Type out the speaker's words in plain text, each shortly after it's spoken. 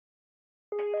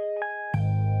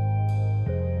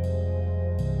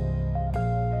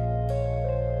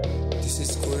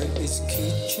Squirt's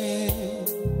kitchen,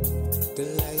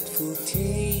 delightful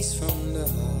taste from the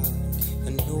heart. I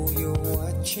know you're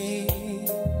watching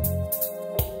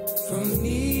from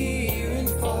near and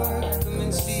far. Come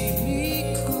and see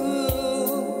me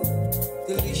cook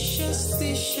delicious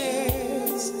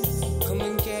dishes. Come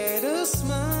and get a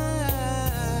smile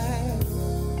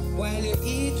while you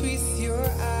eat with your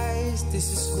eyes.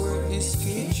 This is Squirt's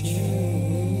kitchen.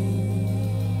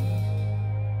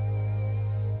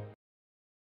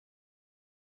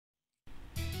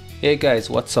 Hey guys,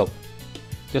 what's up?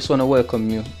 Just want to welcome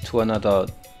you to another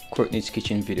Courtney's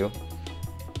Kitchen video,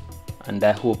 and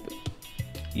I hope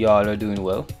y'all are doing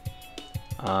well.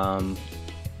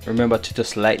 Remember to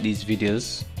just like these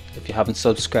videos. If you haven't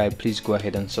subscribed, please go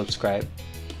ahead and subscribe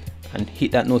and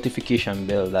hit that notification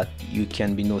bell that you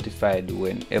can be notified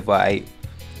whenever I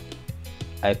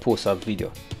post a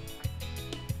video.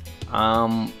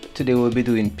 Today we'll be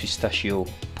doing pistachio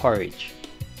porridge,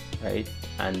 right?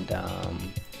 And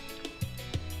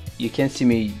you can see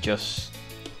me just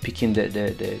picking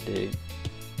the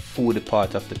food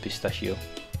part of the pistachio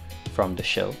from the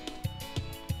shell,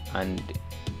 and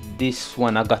this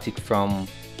one I got it from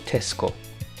Tesco.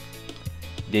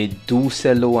 They do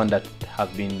sell the one that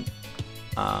have been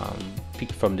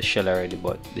picked from the shell already,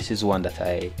 but this is one that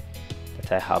I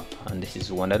have, and this is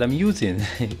the one that I'm using.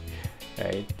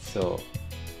 Right, so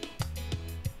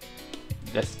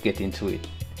let's get into it.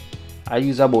 I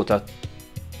use about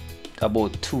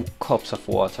 2 cups of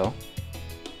water,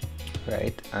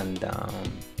 right, and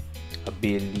a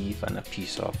bay leaf and a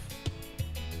piece of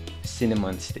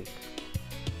cinnamon stick,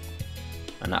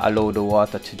 and I allow the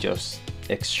water to just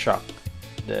extract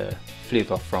the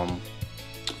flavor from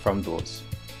those.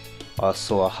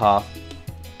 Also a half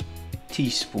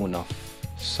teaspoon of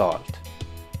salt.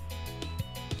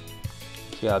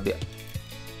 So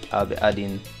I'll be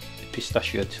adding the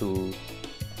pistachio to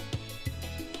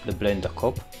the blender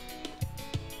cup.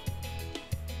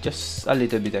 Just a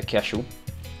little bit of cashew,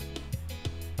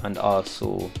 and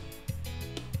also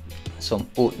some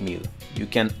oatmeal. You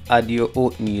can add your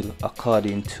oatmeal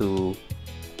according to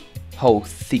how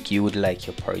thick you would like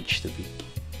your porridge to be.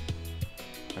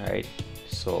 Alright,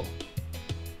 so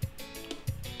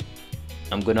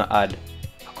I'm gonna add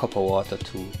a cup of water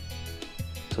to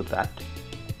that,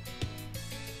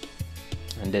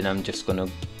 and then I'm just gonna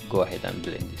go ahead and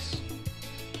blend this.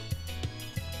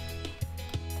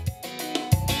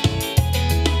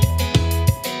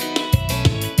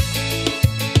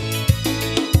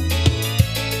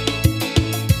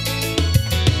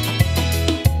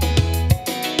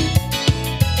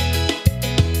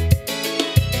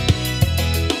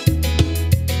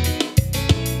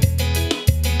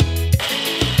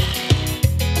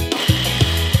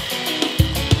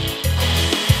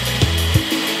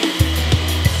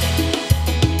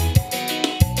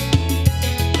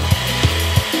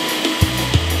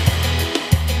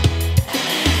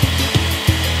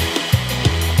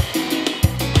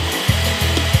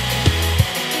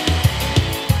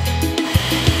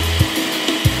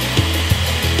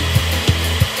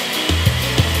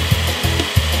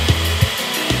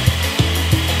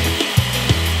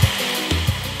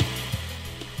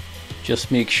 Just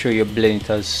make sure you blend it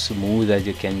as smooth as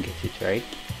you can get it, right?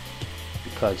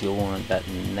 Because you want that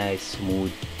nice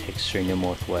smooth texture in your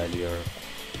mouth while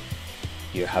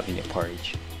you're having your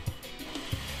porridge.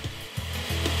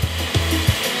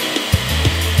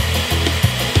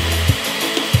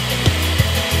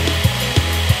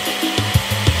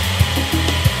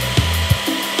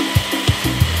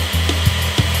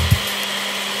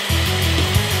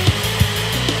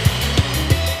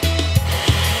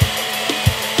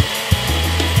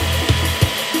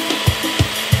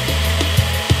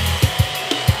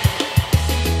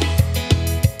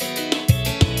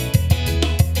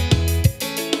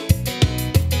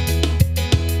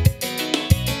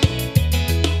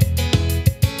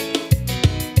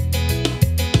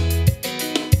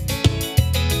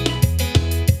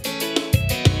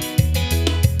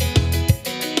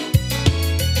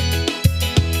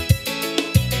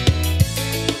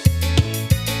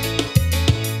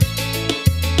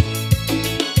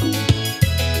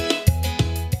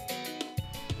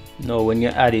 Now when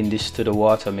you're adding this to the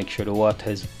water, make sure the water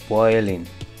is boiling,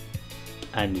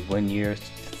 and when you're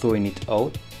throwing it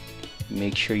out,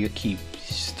 make sure you keep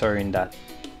stirring that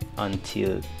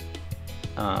until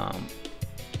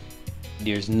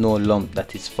there's no lump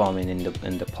that is forming in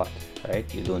the pot,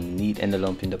 right? You don't need any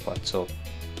lump in the pot, so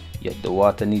yeah, the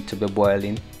water needs to be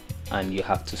boiling, and you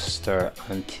have to stir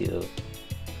until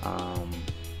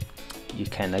you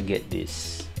kind of get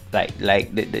this like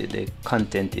the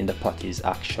content in the pot is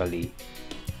actually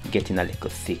getting a little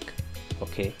thick.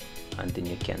 Okay, and then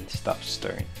you can stop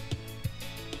stirring.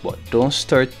 But don't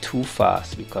stir too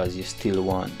fast because you still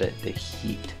want the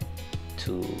heat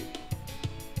to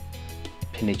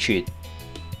penetrate.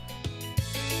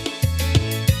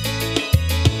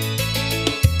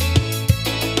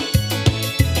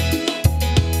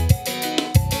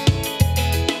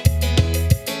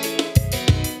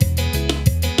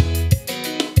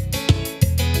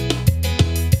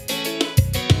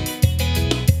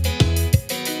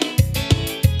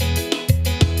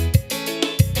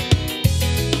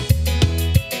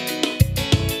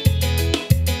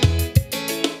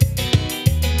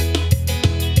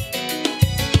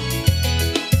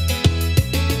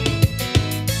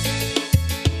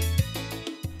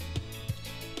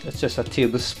 That's just a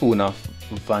tablespoon of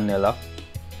vanilla,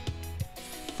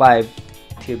 5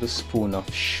 tablespoons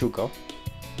of sugar,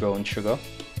 brown sugar,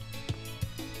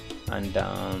 and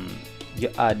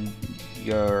you'll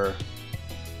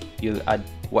add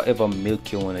whatever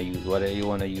milk you want to use, whether you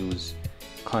want to use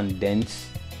condensed,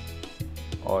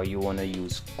 or you want to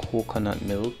use coconut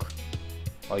milk,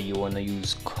 or you want to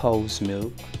use cow's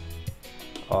milk,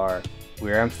 or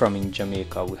where I'm from in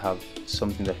Jamaica we have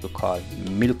something that we call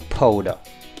milk powder,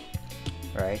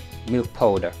 right? Milk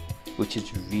powder, which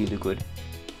is really good.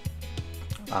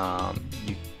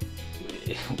 You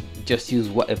just use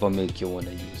whatever milk you want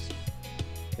to use,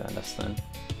 you understand?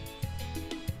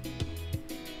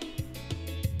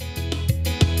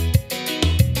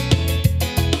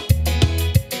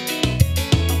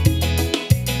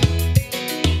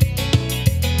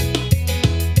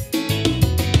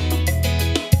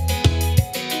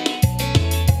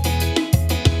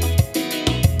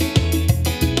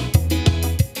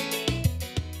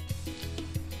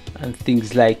 And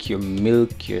things like your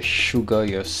milk, your sugar,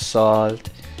 your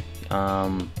salt,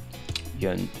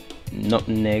 your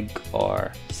nutmeg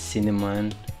or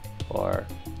cinnamon, or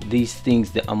these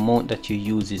things, the amount that you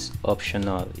use is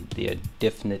optional. They are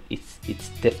definite. It's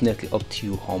definitely up to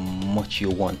you how much you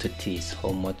want to taste,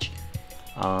 how much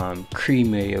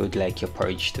creamier you would like your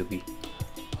porridge to be,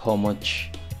 how much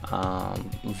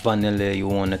vanilla you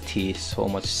want to taste, how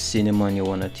much cinnamon you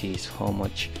want to taste, how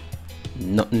much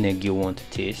nutmeg you want to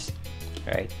taste,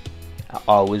 right? I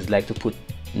always like to put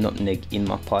nutmeg in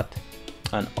my pot,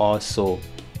 and also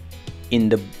in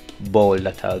the bowl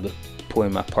that I'll be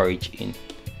pouring my porridge in,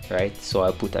 right? So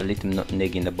I'll put a little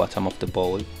nutmeg in the bottom of the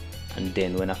bowl, and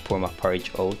then when I pour my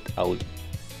porridge out, I will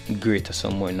grate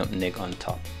some more nutmeg on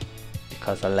top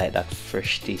because I like that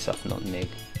fresh taste of nutmeg.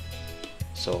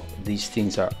 So these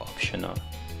things are optional.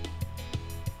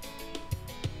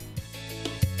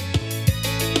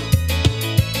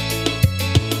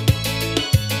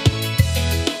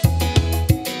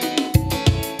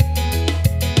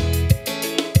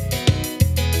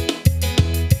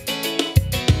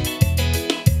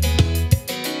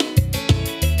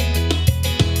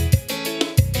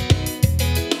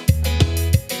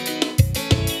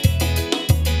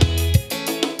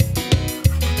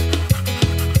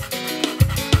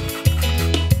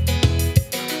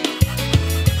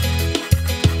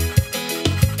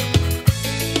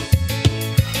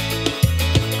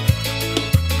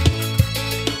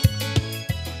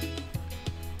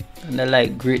 And I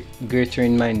like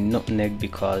grating my nutmeg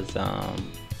because I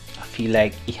feel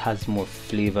like it has more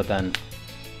flavor than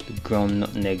the ground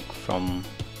nutmeg from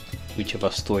whichever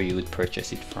store you would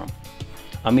purchase it from.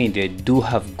 I mean, they do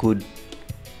have good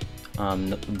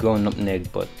ground nutmeg,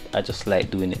 but I just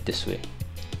like doing it this way,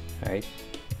 right?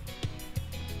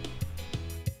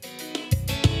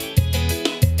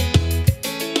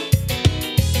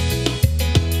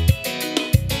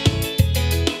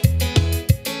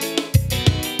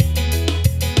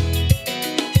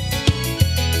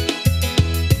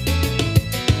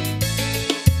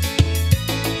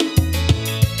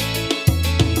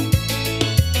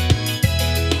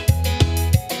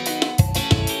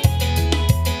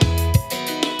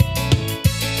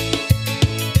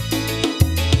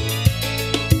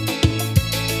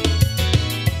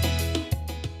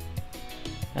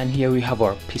 And here we have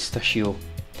our pistachio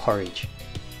porridge.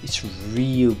 It's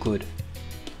real good.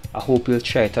 I hope you'll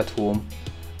try it at home.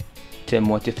 Tell me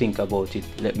what you think about it.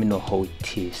 Let me know how it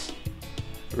tastes.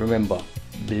 Remember,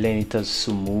 blend it as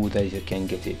smooth as you can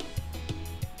get it.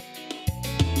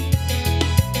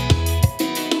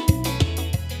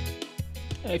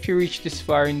 If you reach this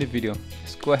far in the video,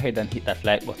 just go ahead and hit that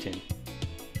like button.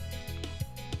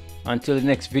 Until the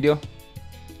next video,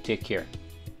 take care.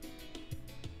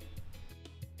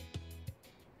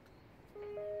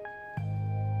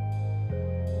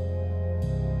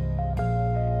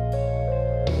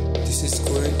 This is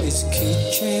Squirt's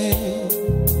kitchen,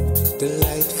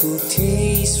 delightful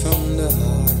taste from the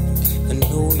heart. I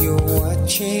know you're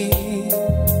watching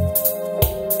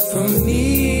from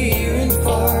near and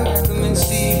far. Come and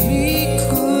see me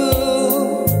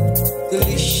cook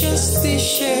delicious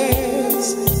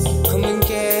dishes. Come and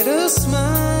get a smile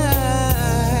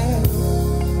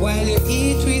while you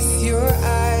eat with your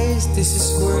eyes. This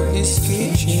is Courtney's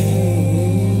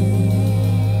Kitchen.